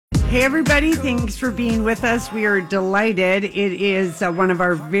Hey, everybody. Thanks for being with us. We are delighted. It is one of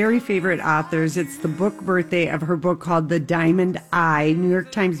our very favorite authors. It's the book birthday of her book called The Diamond Eye. New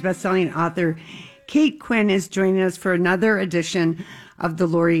York Times bestselling author Kate Quinn is joining us for another edition of the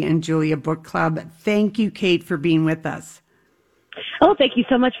Lori and Julia Book Club. Thank you, Kate, for being with us. Oh, thank you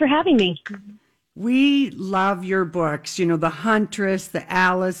so much for having me. We love your books. You know, The Huntress, The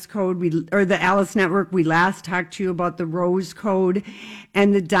Alice Code, or The Alice Network. We last talked to you about The Rose Code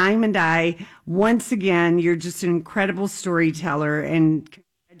and The Diamond Eye. Once again, you're just an incredible storyteller, and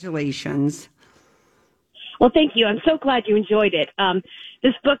congratulations. Well, thank you. I'm so glad you enjoyed it.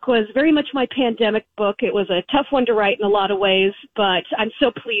 This book was very much my pandemic book. It was a tough one to write in a lot of ways, but I'm so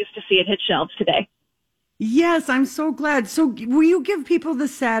pleased to see it hit shelves today. Yes, I'm so glad. So will you give people the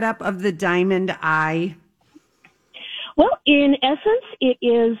setup of The Diamond Eye? Well, in essence, it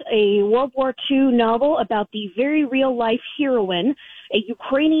is a World War II novel about the very real-life heroine, a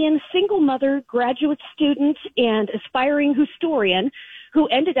Ukrainian single mother, graduate student, and aspiring historian who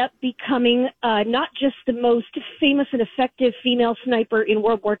ended up becoming not just the most famous and effective female sniper in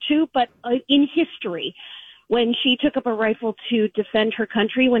World War II, but in history, when she took up a rifle to defend her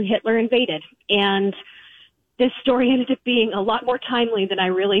country when Hitler invaded. And this story ended up being a lot more timely than I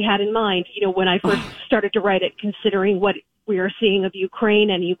really had in mind, you know, when I first started to write it, considering what we are seeing of Ukraine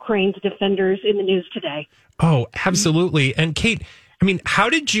and Ukraine's defenders in the news today. Oh, absolutely. And Kate, I mean,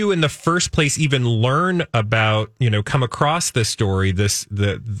 how did you in the first place even learn about, you know, come across this story,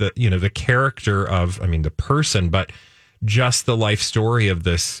 the character of, I mean, the person, but just the life story of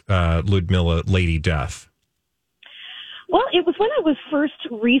this Ludmilla Lady Death? Well, it was when I was first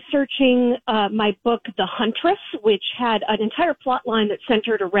researching my book, The Huntress, which had an entire plot line that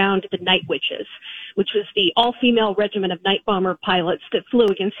centered around the Night Witches, which was the all-female regiment of night bomber pilots that flew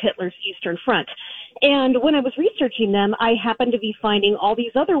against Hitler's Eastern Front. And when I was researching them, I happened to be finding all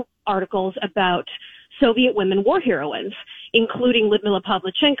these other articles about Soviet women war heroines, including Lyudmila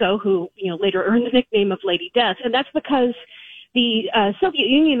Pavlichenko, who, you know, later earned the nickname of Lady Death. And that's because the Soviet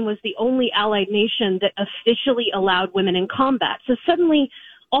Union was the only allied nation that officially allowed women in combat. So suddenly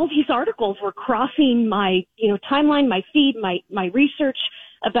all these articles were crossing my, you know, timeline, my feed, my research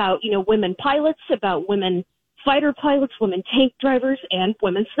about, you know, women pilots, about women fighter pilots, women tank drivers, and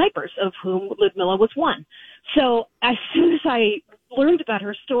women snipers, of whom Lyudmila was one. So as soon as I learned about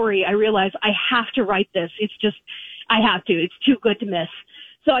her story, I realized I have to write this. It's just, I have to. It's too good to miss.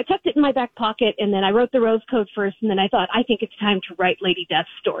 So I tucked it in my back pocket, and then I wrote The Rose Code first, and then I thought, I think it's time to write Lady Death's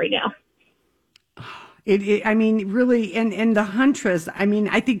story now. I mean, really, and The Huntress, I mean,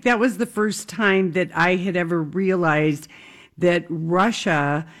 I think that was the first time that I had ever realized that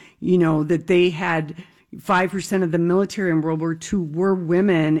Russia, you know, that they had 5% of the military in World War II were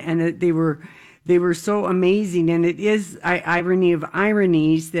women, and that they were so amazing. And it is irony of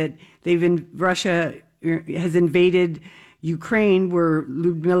ironies that Russia has invaded Ukraine, where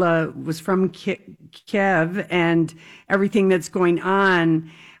Lyudmila was from Kiev, and everything that's going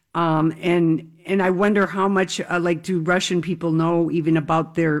on. And I wonder how much, do Russian people know even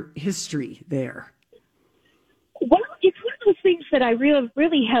about their history there? Well, it's one of those things that I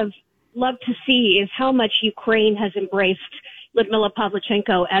really have loved to see is how much Ukraine has embraced Lyudmila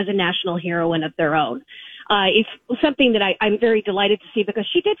Pavlichenko as a national heroine of their own. It's something that I'm very delighted to see, because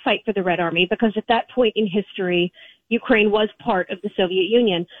she did fight for the Red Army, because at that point in history, Ukraine was part of the Soviet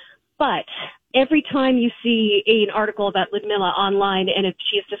Union. But every time you see an article about Lyudmila online, and if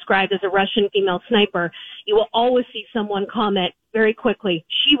she is described as a Russian female sniper, you will always see someone comment very quickly,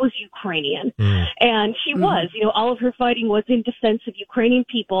 she was Ukrainian. And she was, you know, all of her fighting was in defense of Ukrainian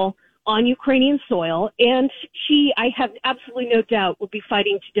people on Ukrainian soil. And she, I have absolutely no doubt, would be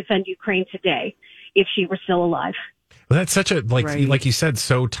fighting to defend Ukraine today if she were still alive. Well, that's such a, like you said,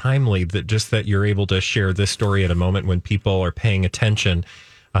 so timely that you're able to share this story at a moment when people are paying attention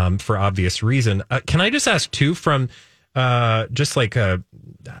for obvious reason. Can I just ask too, from just like a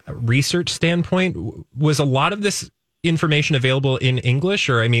research standpoint, was a lot of this information available in English?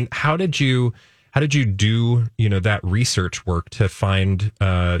 Or, I mean, how did you do, you know, that research work to find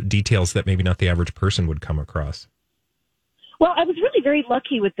details that maybe not the average person would come across? Well, I was really very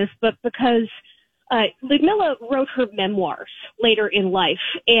lucky with this book because Lyudmila wrote her memoirs later in life,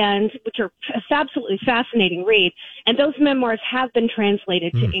 and which are an absolutely fascinating read. And those memoirs have been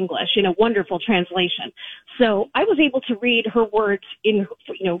translated to English in a wonderful translation. So I was able to read her words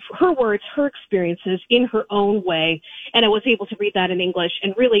her experiences in her own way, and I was able to read that in English.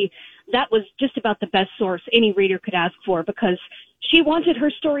 And really, that was just about the best source any reader could ask for, because she wanted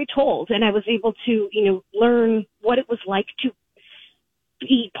her story told, and I was able to, learn what it was like to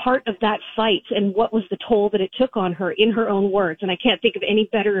be part of that fight and what was the toll that it took on her in her own words. And I can't think of any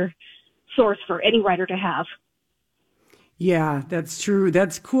better source for any writer to have. Yeah, that's true.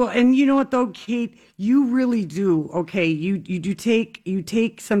 That's cool. And you know what though, Kate, you really do. Okay, you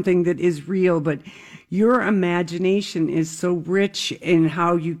take something that is real, but your imagination is so rich in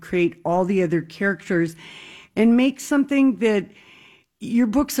how you create all the other characters and make something that your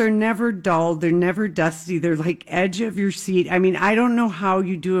books are never dull, they're never dusty, they're like edge of your seat. I mean, I don't know how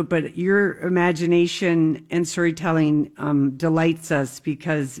you do it, but your imagination and storytelling delights us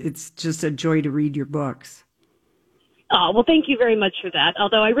because it's just a joy to read your books. Oh, well, thank you very much for that.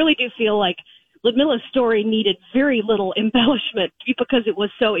 Although I really do feel like Ludmilla's story needed very little embellishment because it was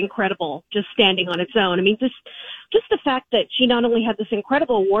so incredible just standing on its own. I mean, just the fact that she not only had this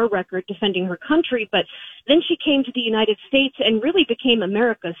incredible war record defending her country, but then she came to the United States and really became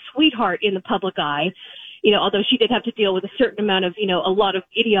America's sweetheart in the public eye. You know, although she did have to deal with a certain amount of, a lot of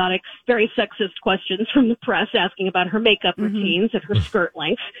idiotic, very sexist questions from the press asking about her makeup routines and her skirt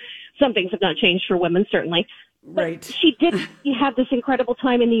length. Some things have not changed for women, certainly. But right. She did have this incredible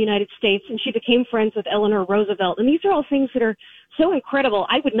time in the United States, and she became friends with Eleanor Roosevelt. And these are all things that are so incredible,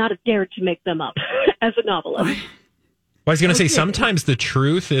 I would not have dared to make them up as a novelist. Well, I was going to say, sometimes the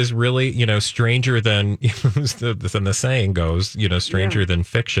truth is really, stranger than, than the saying goes, stranger than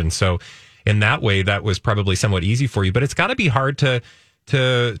fiction. So in that way, that was probably somewhat easy for you. But it's got to be hard to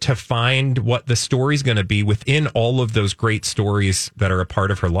find what the story's going to be within all of those great stories that are a part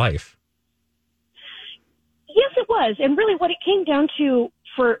of her life. Yes, it was. And really what it came down to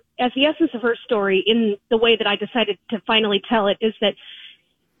as the essence of her story in the way that I decided to finally tell it is that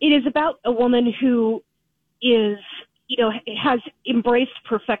it is about a woman who is, has embraced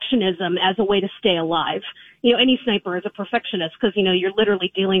perfectionism as a way to stay alive. Any sniper is a perfectionist because, you're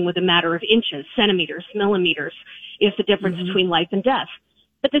literally dealing with a matter of inches, centimeters, millimeters is the difference between life and death.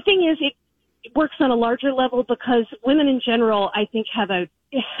 But the thing is, it works on a larger level because women in general, I think, have a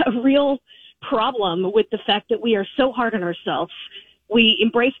real problem with the fact that we are so hard on ourselves. We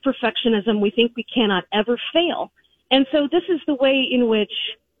embrace perfectionism. We think we cannot ever fail. And so this is the way in which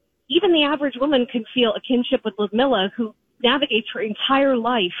even the average woman can feel a kinship with Ludmilla, who navigates her entire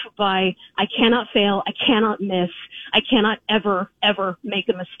life by, I cannot fail, I cannot miss, I cannot ever, ever make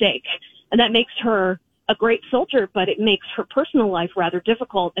a mistake. And that makes her a great soldier, but it makes her personal life rather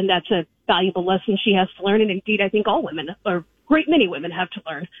difficult. And that's a valuable lesson she has to learn. And indeed, I think all women, or great many women, have to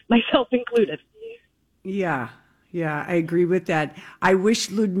learn, myself included. Yeah, I agree with that.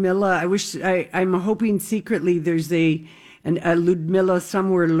 I'm hoping secretly there's a Ludmilla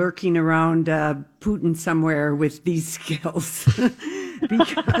somewhere lurking around Putin somewhere with these skills.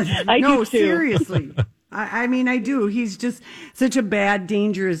 Because, I do too. Seriously. I mean, I do. He's just such a bad,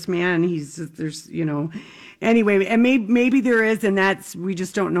 dangerous man. Anyway, and maybe there is, and we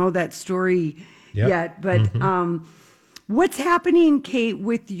just don't know that story yet. But what's happening, Kate,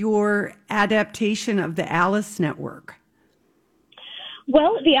 with your adaptation of the Alice Network?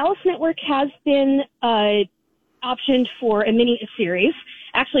 Well, the Alice Network has been optioned for a mini-series.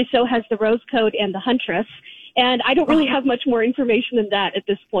 Actually, so has the Rose Code and the Huntress. And I don't really have much more information than that at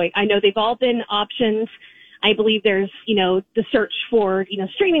this point. I know they've all been optioned. I believe there's, the search for,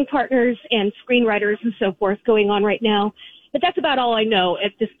 streaming partners and screenwriters and so forth going on right now. But that's about all I know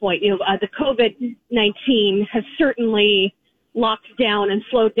at this point. The COVID-19 has certainly locked down and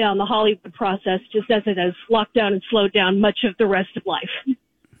slowed down the Hollywood process, just as it has locked down and slowed down much of the rest of life.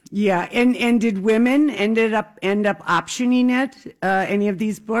 Yeah. And did women end up optioning it, any of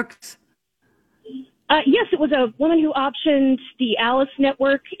these books? Yes, it was a woman who optioned the Alice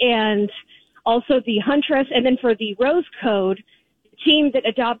Network and also the Huntress. And then for the Rose Code, the team that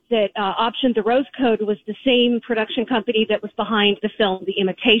optioned the Rose Code was the same production company that was behind the film The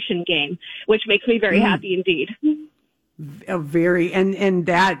Imitation Game, which makes me very happy indeed. Very, and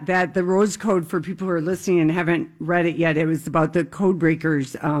that the Rose Code, for people who are listening and haven't read it yet, it was about the code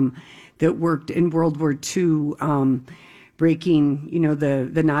breakers that worked in World War II, breaking,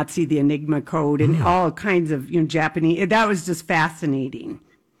 the Nazi, the Enigma code, and all kinds of, Japanese. That was just fascinating.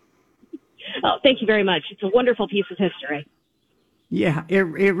 Oh, thank you very much. It's a wonderful piece of history. Yeah, it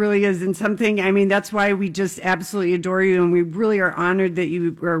really is. And something, that's why we just absolutely adore you. And we really are honored that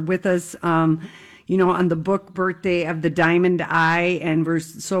you are with us, on the book birthday of The Diamond Eye. And we're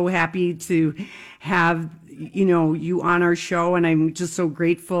so happy to have, you on our show. And I'm just so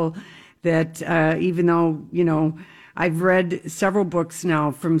grateful that even though, I've read several books now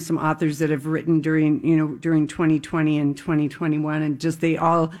from some authors that have written during 2020 and 2021, and just they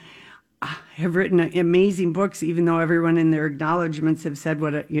all have written amazing books, even though everyone in their acknowledgments have said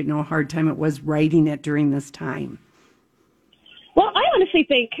what a hard time it was writing it during this time. Well, I honestly honestly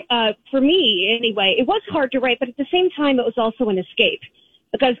think, for me anyway, it was hard to write, but at the same time, it was also an escape.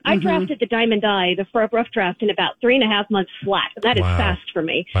 Because I drafted the Diamond Eye, the rough draft, in about 3.5 months flat. And that is fast for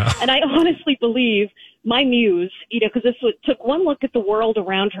me. Wow. And I honestly believe my muse, because this took one look at the world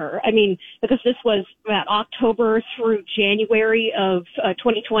around her. I mean, because this was about October through January of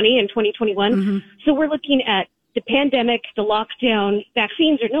 2020 and 2021. Mm-hmm. So we're looking at the pandemic, the lockdown,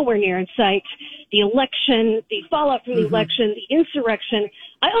 vaccines are nowhere near in sight, the election, the fallout from the election, the insurrection.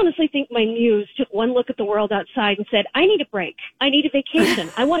 I honestly think my muse took one look at the world outside and said, I need a break. I need a vacation.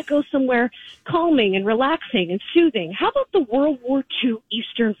 I want to go somewhere calming and relaxing and soothing. How about the World War II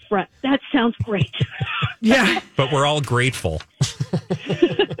Eastern Front? That sounds great. Yeah. But we're all grateful.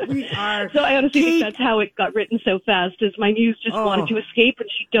 We are. So I honestly think that's how it got written so fast, is my muse just wanted to escape, and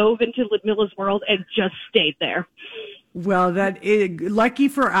she dove into Ludmilla's world and just stayed there. Well, that is lucky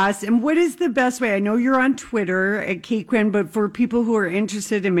for us. And what is the best way? I know you're on Twitter at Kate Quinn, but for people who are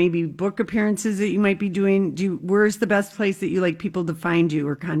interested in maybe book appearances that you might be doing, where's the best place that you like people to find you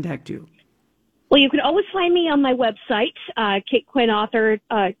or contact you? Well, you can always find me on my website,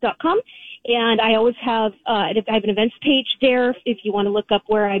 katequinnauthor.com. And I always have, I have an events page there if you want to look up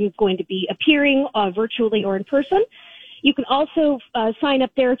where I'm going to be appearing virtually or in person. You can also sign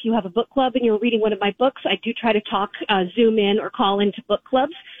up there if you have a book club and you're reading one of my books. I do try to talk, Zoom in or call into book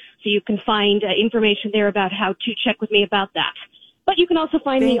clubs. So you can find information there about how to check with me about that. But you can also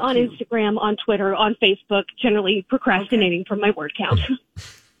find me on Instagram, on Twitter, on Facebook, generally procrastinating from my word count.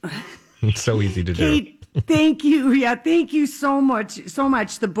 It's so easy to do. Thank you. Yeah, thank you so much. So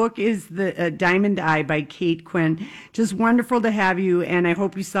much. The book is The Diamond Eye by Kate Quinn. Just wonderful to have you. And I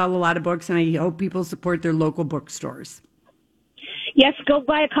hope you sell a lot of books, and I hope people support their local bookstores. Yes, go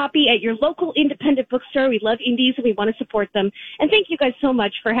buy a copy at your local independent bookstore. We love indies and we want to support them. And thank you guys so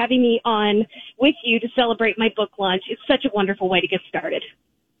much for having me on with you to celebrate my book launch. It's such a wonderful way to get started.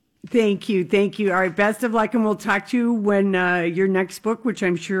 Thank you. Thank you. All right. Best of luck. And we'll talk to you when your next book, which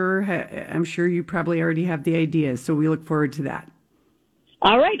I'm sure you probably already have the idea. So we look forward to that.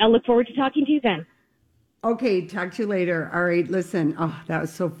 All right. I'll look forward to talking to you then. Okay. Talk to you later. All right. Listen. Oh, that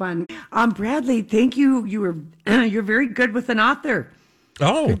was so fun. Bradley, thank you. You're very good with an author.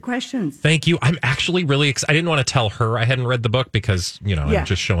 Oh, good questions. Thank you. I'm actually really excited. I didn't want to tell her I hadn't read the book because, I'm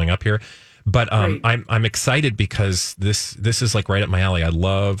just showing up here. But right. I'm excited because this is like right up my alley. I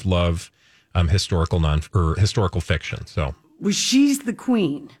love historical fiction. So she's the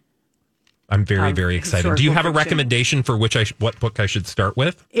queen. I'm very, very excited. Do you have a recommendation for what book I should start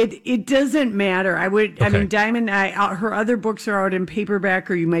with? It doesn't matter. I mean, Diamond Eye, her other books are out in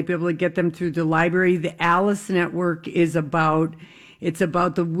paperback, or you might be able to get them through the library. The Alice Network is about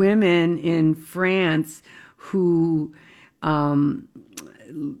the women in France who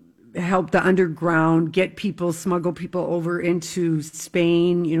help the underground smuggle people over into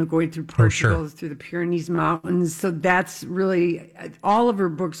Spain, going through Portugal, through the Pyrenees Mountains. So that's really, all of her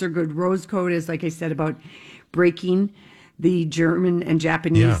books are good. Rose Code is, like I said, about breaking the German and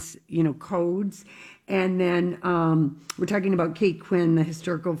Japanese, codes. And then we're talking about Kate Quinn, the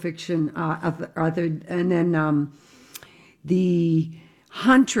historical fiction author. And then The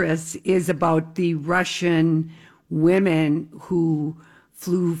Huntress is about the Russian women who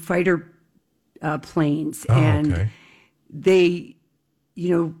flew fighter planes, they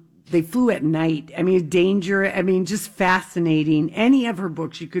flew at night. I mean, danger. I mean, just fascinating. Any of her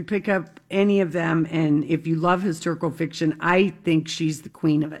books, you could pick up any of them. And if you love historical fiction, I think she's the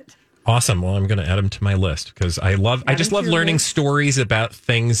queen of it. Awesome. Well, I'm going to add them to my list because I just love learning stories about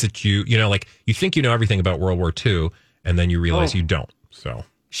things that you think you know everything about World War II, and then you realize you don't. So.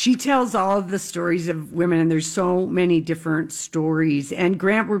 She tells all of the stories of women, and there's so many different stories. And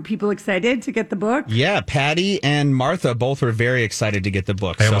Grant, were people excited to get the book? Yeah, Patty and Martha both were very excited to get the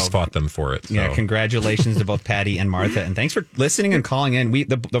book. I almost fought them for it. So. Yeah, congratulations to both Patty and Martha. And thanks for listening and calling in.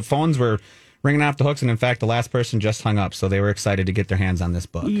 The phones were ringing off the hooks, and in fact, the last person just hung up, so they were excited to get their hands on this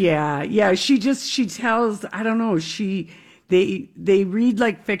book. Yeah. She tells, I don't know, they read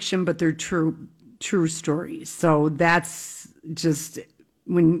like fiction, but they're true stories. So that's just...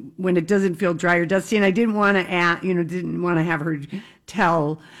 When it doesn't feel dry or dusty, and I didn't want to have her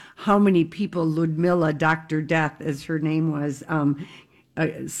tell how many people Ludmilla, Dr. Death, as her name was,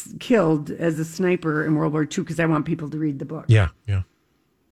 killed as a sniper in World War II, because I want people to read the book. Yeah.